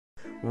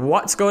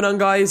What's going on,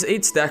 guys?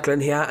 It's Declan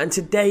here, and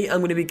today I'm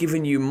going to be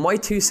giving you my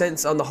 2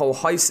 cents on the whole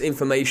Heist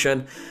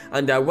information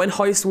and when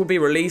Heist will be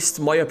released,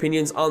 my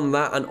opinions on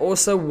that, and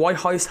also why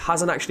Heist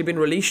hasn't actually been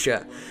released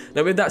yet.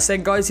 Now with that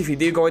said, guys, if you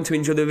do go on to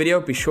enjoy the video,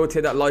 be sure to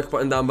hit that like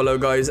button down below,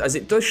 guys, as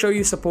it does show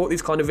you support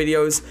these kind of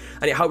videos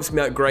and it helps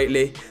me out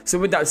greatly. So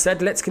with that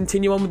said, let's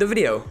continue on with the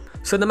video.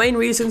 So the main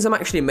reasons I'm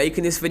actually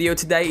making this video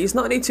today is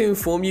not only to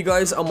inform you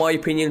guys on my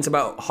opinions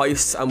about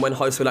Heists and when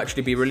Heist will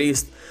actually be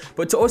released,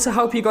 but to also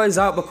help you guys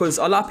out because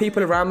a lot of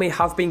people around me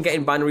have been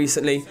getting banned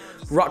recently.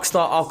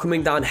 Rockstar are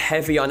coming down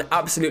heavy on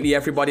absolutely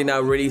everybody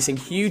now, releasing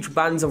huge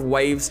bans of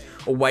waves,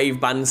 or wave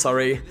bans,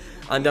 sorry.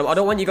 And I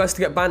don't want you guys to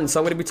get banned, so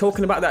I'm going to be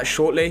talking about that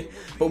shortly.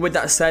 But with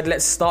that said,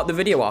 let's start the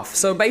video off.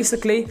 So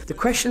basically, the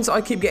questions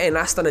I keep getting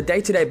asked on a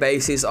day-to-day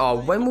basis are,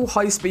 when will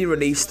Heist be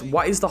released?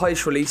 What is the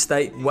Heist release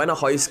date? When are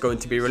Heists going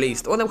to be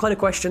released? All them kind of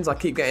questions I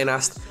keep getting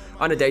asked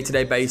on a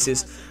day-to-day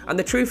basis. And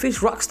the truth is,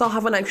 Rockstar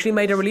haven't actually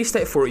made a release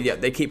date for it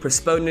yet. They keep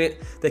postponing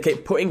it, they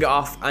keep putting it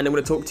off, and I'm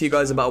going to talk to you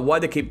guys about why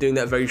they keep doing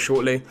that very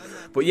shortly.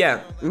 But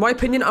yeah, my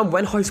opinion on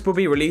when Heist will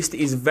be released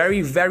is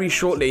very, very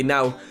shortly.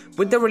 Now,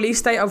 with the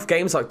release date of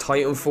games like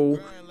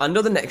Titanfall and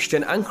other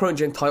next-gen and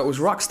current-gen titles,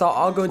 Rockstar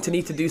are going to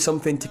need to do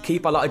something to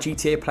keep a lot of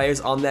GTA players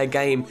on their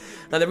game.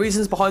 Now, the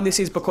reasons behind this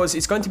is because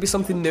it's going to be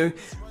something new,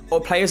 or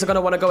players are going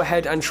to want to go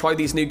ahead and try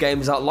these new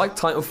games out, like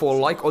Titanfall,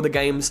 like other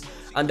games,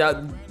 and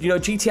you know,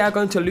 GTA are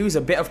going to lose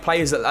a bit of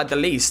players at the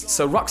least,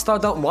 so Rockstar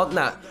don't want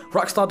that.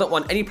 Rockstar don't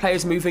want any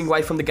players moving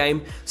away from the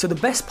game, so the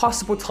best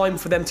possible time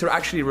for them to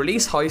actually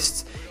release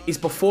Heists is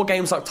before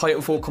games like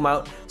Titanfall come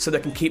out, so they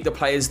can keep the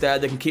players there,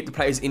 they can keep the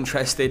players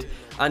interested,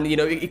 and you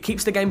know, it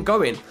keeps the game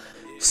going.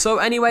 So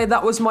anyway,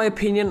 that was my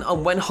opinion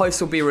on when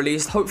Heist will be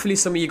released. Hopefully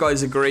some of you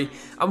guys agree.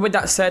 And with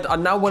that said, I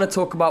now want to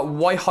talk about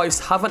why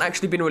Heist haven't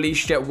actually been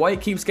released yet, why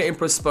it keeps getting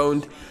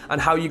postponed, and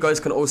how you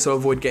guys can also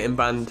avoid getting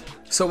banned.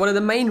 So one of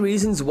the main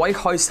reasons why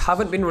Heist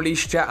haven't been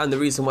released yet, and the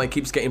reason why it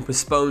keeps getting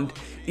postponed,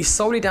 is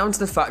solely down to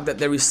the fact that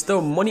there is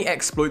still money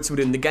exploits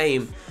within the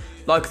game.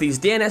 Like these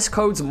DNS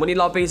codes, money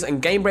lobbies,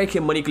 and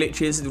game-breaking money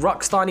glitches.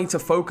 Rockstar need to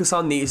focus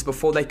on these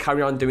before they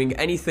carry on doing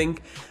anything,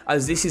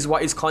 as this is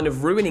what is kind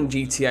of ruining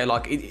GTA.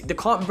 Like, they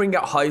can't bring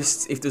out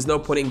heists if there's no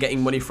point in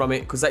getting money from it,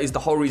 because that is the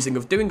whole reason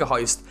of doing a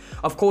heist.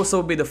 Of course, there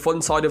will be the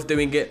fun side of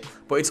doing it,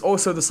 but it's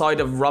also the side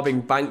of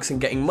robbing banks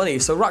and getting money.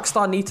 So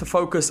Rockstar need to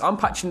focus on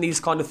patching these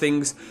kind of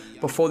things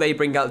before they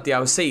bring out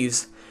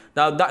DLCs.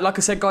 Now, that, like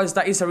I said, guys,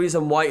 that is the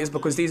reason why, is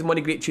because these money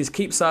glitches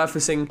keep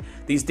surfacing,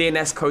 these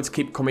DNS codes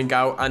keep coming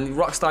out, and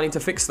Rockstar need to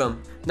fix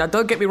them. Now,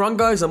 don't get me wrong,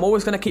 guys, I'm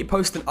always going to keep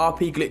posting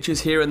RP glitches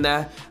here and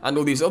there, and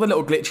all these other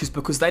little glitches,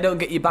 because they don't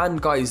get you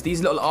banned, guys.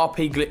 These little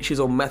RP glitches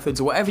or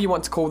methods, or whatever you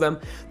want to call them,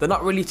 they're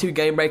not really too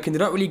game-breaking, they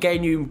don't really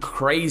gain you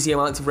crazy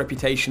amounts of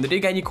reputation. They do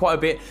gain you quite a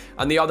bit,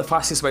 and they are the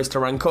fastest ways to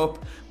rank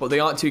up, but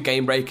they aren't too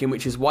game-breaking,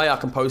 which is why I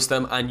can post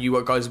them, and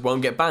you guys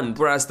won't get banned.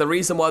 Whereas the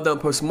reason why I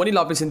don't post money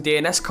lobbies and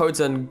DNS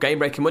codes and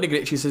game-breaking money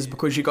glitches is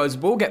because you guys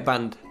will get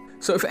banned.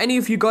 So if any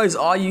of you guys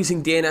are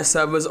using DNS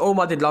servers or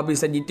modded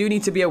lobbies, then you do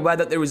need to be aware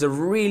that there is a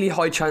really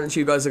high chance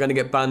you guys are going to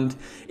get banned.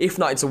 If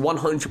not, it's a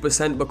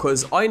 100%,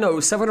 because I know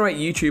 7 or 8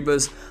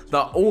 YouTubers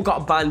that all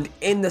got banned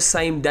in the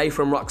same day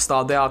from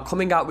Rockstar. They are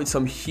coming out with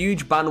some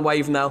huge ban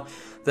wave now.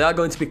 They are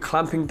going to be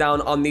clamping down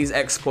on these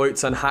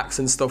exploits and hacks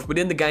and stuff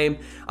within the game,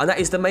 and that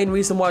is the main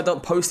reason why I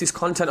don't post this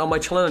content on my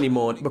channel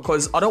anymore,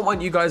 because I don't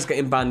want you guys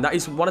getting banned. That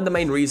is one of the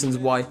main reasons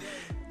why.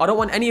 I don't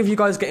want any of you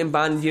guys getting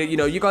banned. You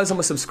know, you guys are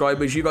my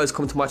subscribers, you guys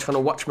come to my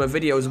channel, watch my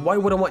videos. Why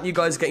would I want you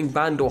guys getting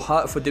banned or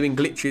hurt for doing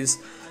glitches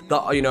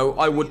that, you know,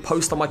 I would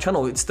post on my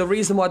channel? It's the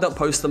reason why I don't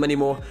post them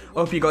anymore. I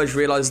hope you guys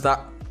realize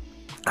that.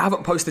 I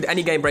haven't posted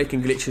any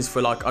game-breaking glitches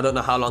for like, I don't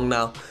know how long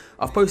now.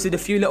 I've posted a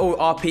few little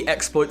RP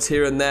exploits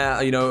here and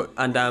there, you know,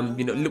 and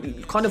you know,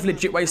 kind of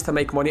legit ways to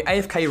make money.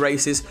 AFK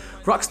races.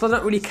 Rockstar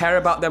don't really care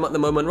about them at the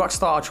moment.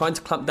 Rockstar are trying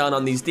to clamp down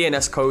on these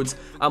DNS codes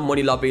and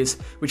money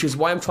lobbies, which is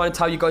why I'm trying to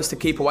tell you guys to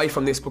keep away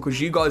from this,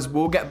 because you guys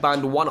will get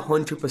banned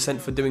 100%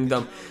 for doing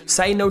them.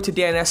 Say no to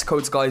DNS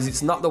codes, guys.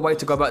 It's not the way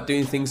to go about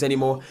doing things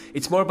anymore.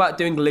 It's more about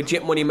doing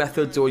legit money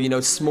methods, or, you know,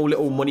 small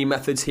little money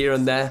methods here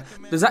and there.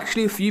 There's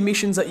actually a few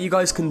missions that you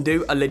guys can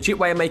do. A legit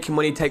way of making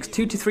money takes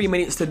 2 to 3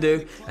 minutes to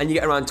do, and you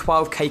get around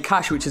 12k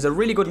cash, which is a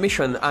really good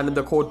mission, and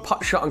they're called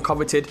Pot Shot and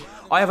Coveted.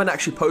 I haven't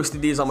actually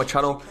posted these on my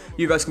channel.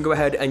 You guys can go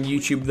ahead and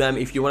YouTube them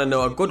if you want to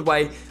know a good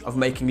way of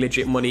making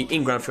legit money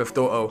in Grand Theft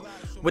Auto.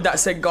 With that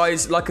said,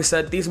 guys, like I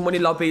said, these money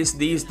lobbies,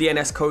 these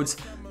DNS codes,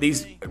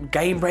 these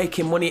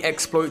game-breaking money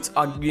exploits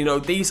are, you know,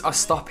 these are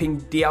stopping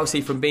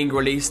DLC from being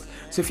released.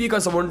 So if you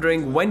guys are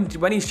wondering when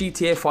is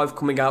GTA 5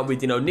 coming out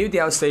with, you know, new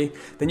DLC,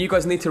 then you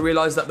guys need to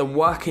realize that they're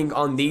working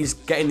on these,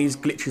 getting these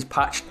glitches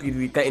patched,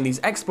 getting these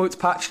exploits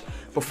patched,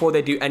 before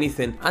they do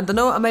anything. And I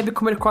know I may be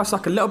coming across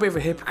like a little bit of a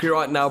hypocrite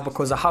right now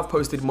because I have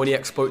posted money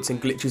exploits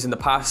and glitches in the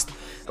past,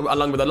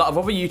 along with a lot of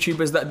other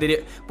YouTubers that did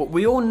it, but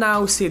we all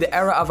now see the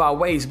error of our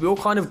ways. We all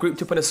kind of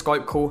grouped up in a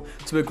Skype call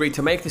to agree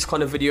to make this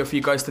kind of video for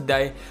you guys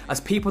today, as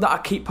people that I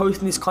keep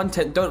posting this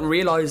content don't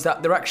realize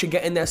that they're actually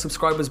getting their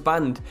subscribers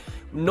banned.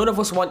 None of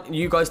us want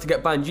you guys to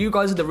get banned. You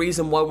guys are the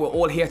reason why we're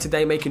all here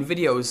today making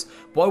videos.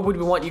 Why would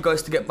we want you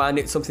guys to get banned?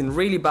 It's something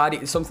really bad.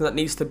 It's something that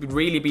needs to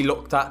really be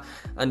looked at.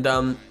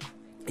 And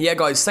yeah,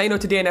 guys, say no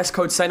to DNS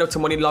codes, say no to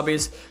money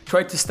lobbies.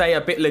 Try to stay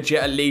a bit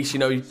legit at least. You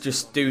know,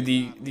 just do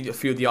a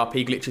few of the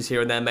RP glitches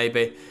here and there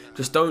maybe.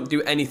 Just don't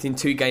do anything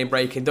too game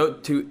breaking.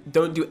 Don't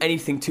do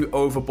anything too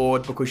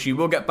overboard, because you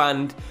will get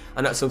banned,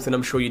 and that's something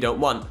I'm sure you don't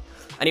want.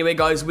 Anyway,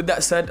 guys, with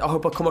that said, I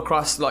hope I come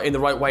across like in the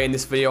right way in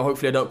this video.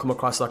 Hopefully I don't come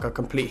across like a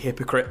complete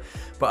hypocrite.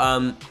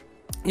 But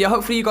yeah,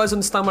 hopefully you guys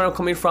understand where I'm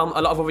coming from.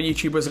 A lot of other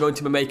YouTubers are going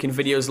to be making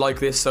videos like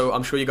this, so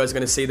I'm sure you guys are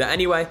going to see that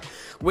anyway.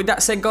 With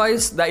that said,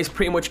 guys, that is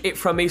pretty much it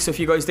from me. So if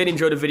you guys did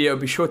enjoy the video,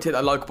 be sure to hit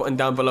that like button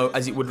down below,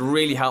 as it would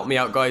really help me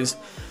out, guys.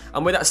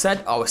 And with that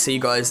said, I will see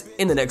you guys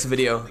in the next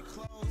video.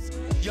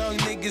 Young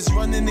niggas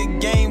running the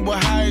game,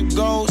 but how it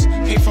goes.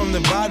 Came from the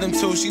bottom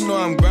too, she know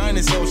I'm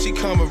grinding, so she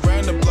come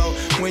around the blow.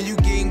 When you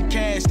getting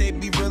cash, they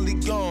be really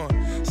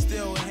gone.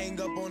 Still hang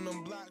up on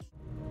them blocks.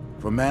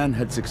 For man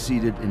had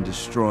succeeded in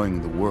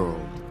destroying the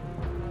world,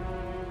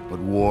 but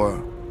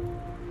war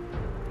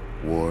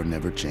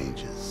never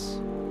changes.